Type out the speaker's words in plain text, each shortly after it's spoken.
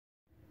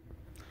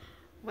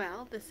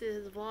Well, this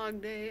is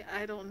vlog day.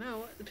 I don't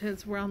know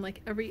because we're on like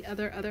every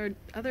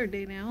other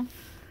day now.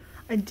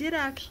 I did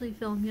actually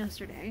film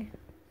yesterday.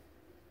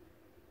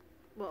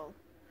 Well,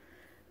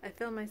 I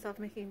filmed myself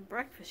making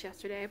breakfast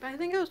yesterday, but I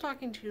think I was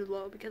talking too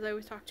low because I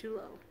always talk too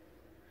low.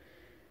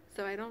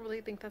 So I don't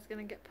really think that's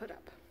gonna get put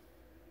up.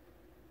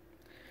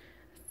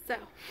 So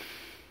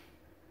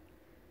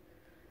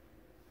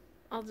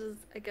I'll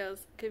just, I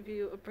guess, give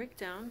you a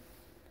breakdown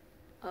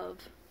of,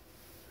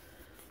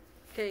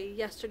 okay,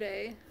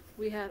 yesterday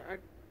we had our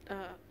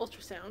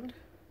ultrasound.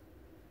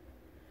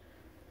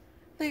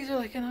 Things are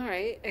looking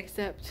alright,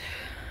 except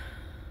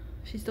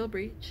she still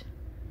breached.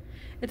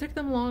 It took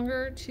them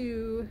longer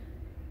to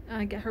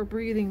get her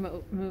breathing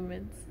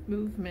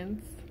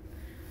movements,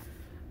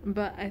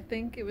 but I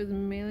think it was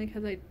mainly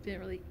because I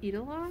didn't really eat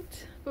a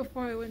lot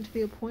before I went to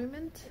the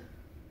appointment.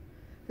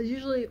 Because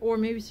usually, or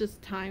maybe it's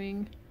just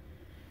timing,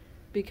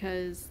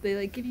 because they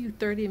like give you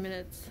 30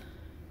 minutes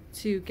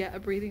to get a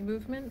breathing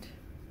movement.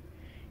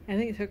 I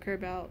think it took her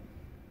about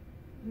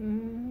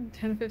 10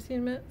 to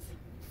 15 minutes,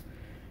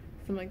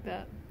 something like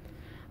that.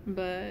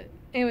 But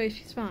anyway,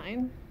 she's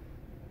fine.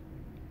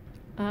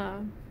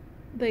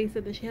 They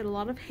said that she had a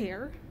lot of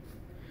hair,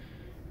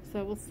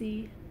 so we'll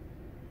see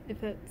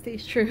if that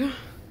stays true.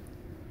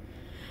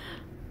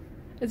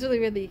 It's really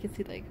weird that you can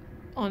see, like,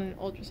 on an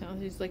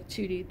ultrasound, it's like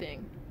 2D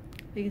thing,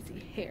 you can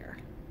see hair,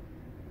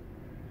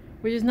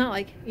 which is not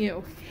like, you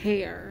know,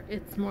 hair.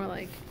 It's more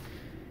like,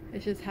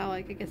 it's just how,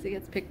 like, I guess it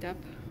gets picked up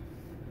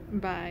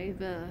by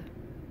the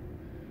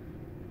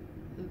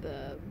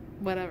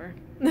whatever.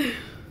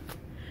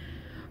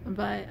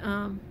 But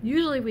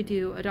usually we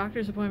do a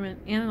doctor's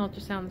appointment and an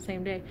ultrasound the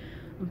same day,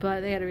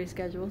 but they had to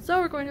reschedule, so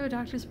we're going to a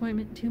doctor's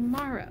appointment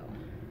tomorrow,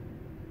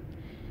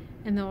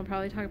 and then we'll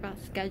probably talk about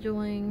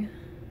scheduling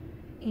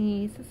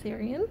a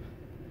cesarean,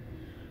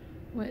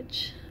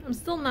 which I'm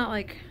still not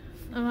like,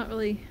 I'm not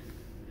really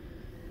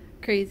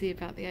crazy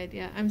about the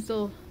idea. I'm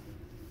still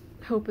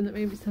hoping that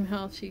maybe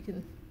somehow she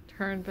can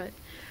turn, but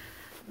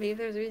maybe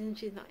there's a reason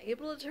she's not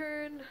able to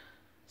turn.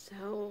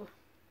 So,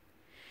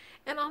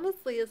 and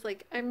honestly, it's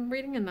like, I'm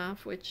reading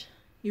enough, which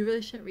you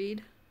really shouldn't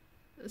read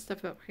stuff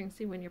about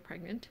pregnancy when you're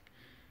pregnant,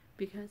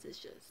 because it's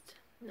just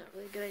not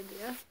really a good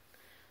idea.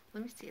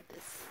 Let me see if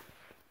this,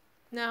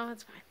 no,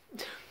 it's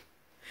fine.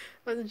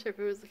 Wasn't sure if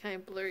it was kind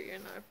of blurry or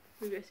not.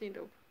 Maybe I just need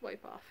to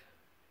wipe off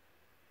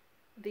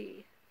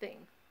the thing.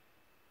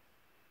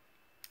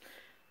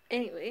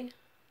 Anyway,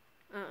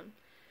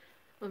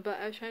 but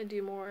I was trying to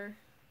do more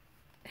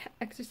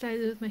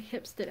exercises with my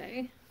hips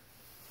today.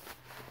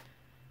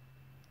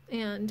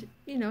 And,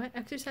 you know,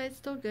 exercise is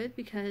still good,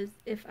 because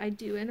if I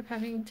do end up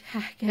having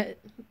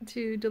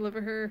to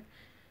deliver her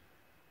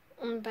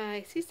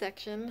by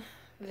C-section,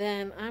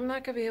 then I'm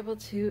not going to be able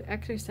to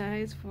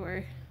exercise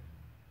for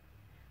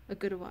a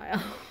good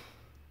while.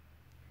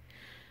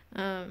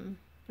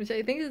 Which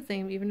I think is the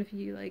same even if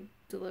you, like,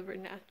 deliver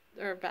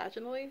or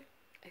vaginally,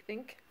 I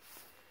think.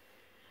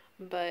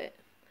 But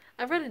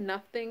I've read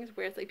enough things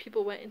where it's like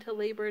people went into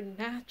labor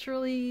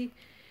naturally,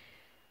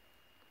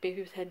 baby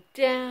was head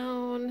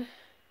down,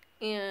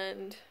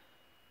 and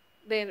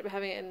they ended up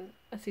having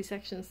a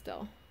C-section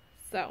still.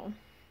 So,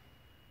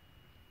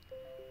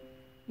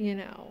 you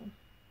know,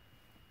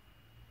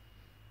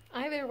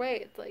 either way,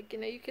 it's like, you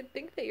know, you could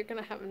think that you're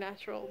gonna have a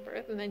natural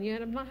birth, and then you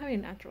end up not having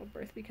a natural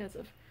birth because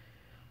of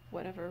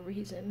whatever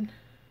reason.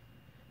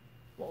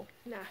 Well,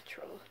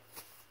 natural.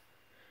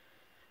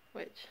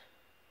 Which,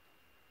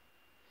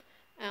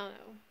 I don't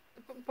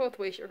know. Both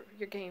ways you're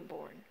getting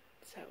born.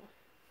 So,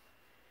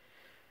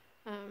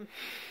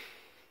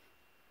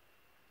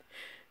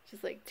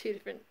 just like two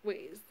different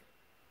ways.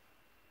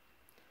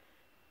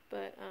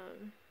 But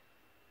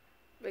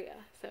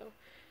yeah, so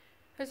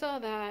there's all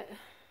that.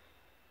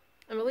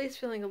 I'm at least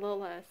feeling a little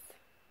less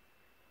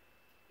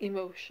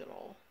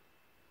emotional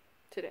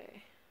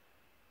today.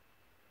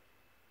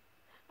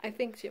 I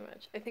think too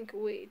much. I think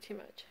way too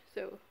much.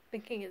 So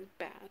thinking is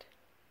bad.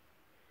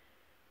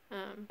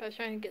 But I was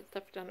trying to get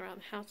stuff done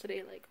around the house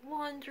today, like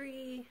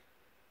laundry.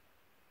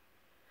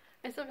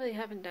 I still really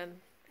haven't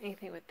done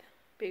anything with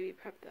baby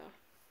prep though.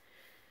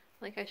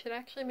 Like, I should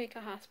actually make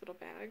a hospital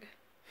bag,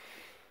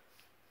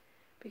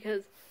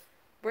 because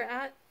we're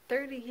at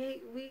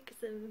 38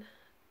 weeks and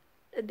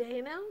a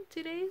day now,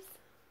 2 days.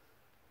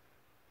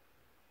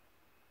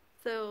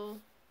 So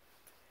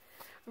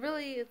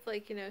really, it's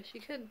like, you know, she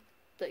could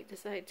like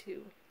decide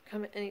to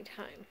come at any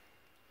time,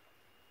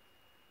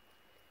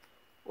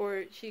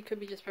 or she could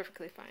be just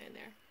perfectly fine in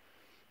there.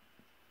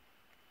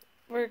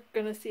 We're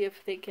gonna see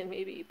if they can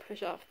maybe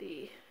push off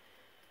the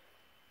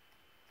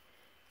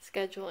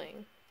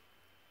scheduling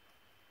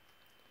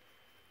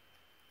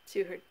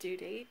to her due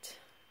date.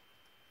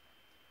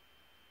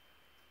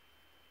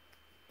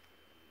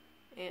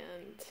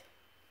 And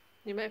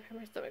you might hear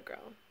my stomach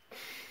growl.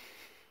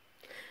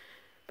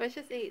 But I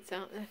just ate,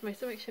 so my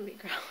stomach shouldn't be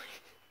growling.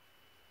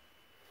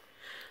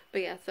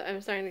 But yeah, so I'm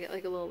starting to get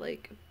like a little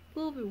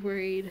bit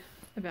worried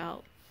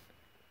about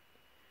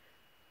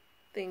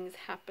things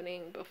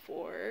happening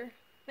before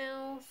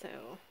now,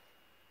 so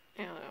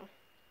I don't know.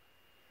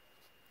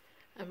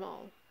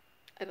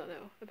 I don't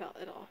know about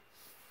it all.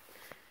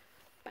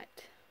 But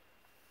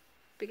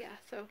yeah,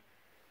 so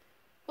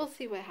we'll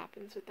see what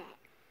happens with that.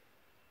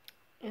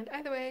 And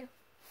either way,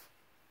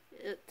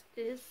 it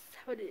is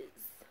how it is.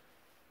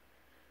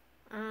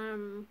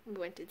 We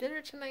went to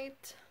dinner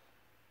tonight.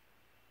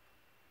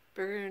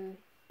 Burger and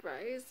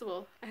fries.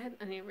 Well, I had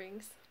onion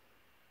rings.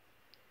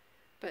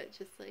 But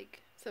just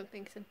like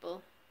something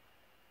simple.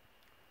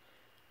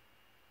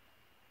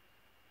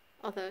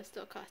 Although it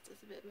still cost us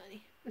a bit of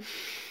money.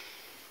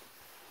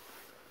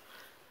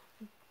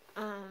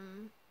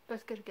 But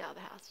it's good to get out of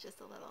the house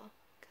just a little,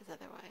 because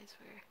otherwise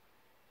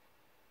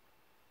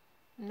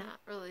we're not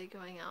really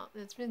going out.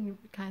 It's been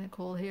kind of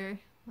cold here.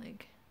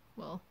 Like,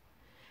 well,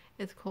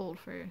 it's cold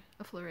for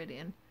a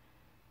Floridian.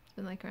 It's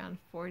been like around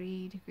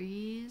 40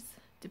 degrees,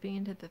 dipping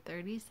into the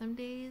 30s some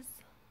days.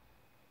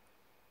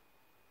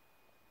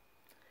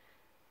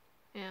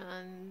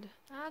 And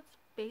that's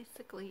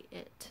basically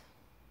it.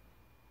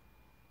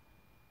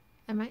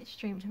 I might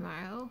stream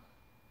tomorrow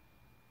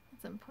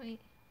at some point.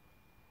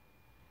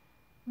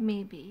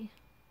 Maybe.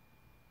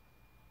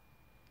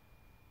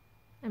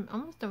 I'm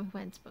almost done with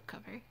Wen's book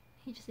cover.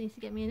 He just needs to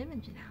get me an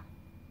image now.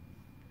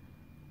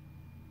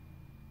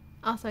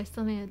 Also, I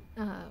still need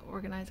to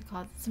organize a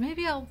closet, so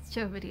maybe I'll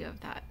show a video of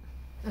that.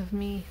 Of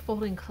me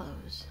folding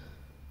clothes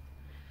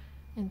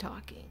and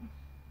talking.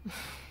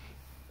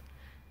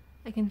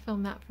 I can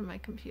film that from my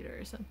computer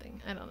or something.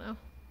 I don't know.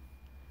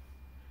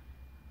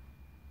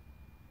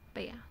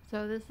 But yeah,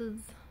 so this is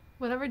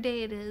whatever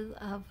day it is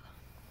of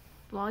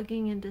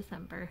vlogging in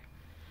December.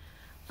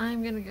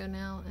 I'm gonna go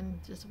now and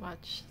just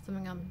watch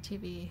something on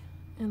TV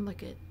and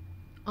look at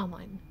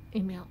online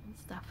email and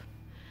stuff.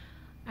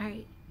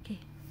 Alright, okay,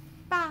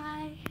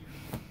 bye!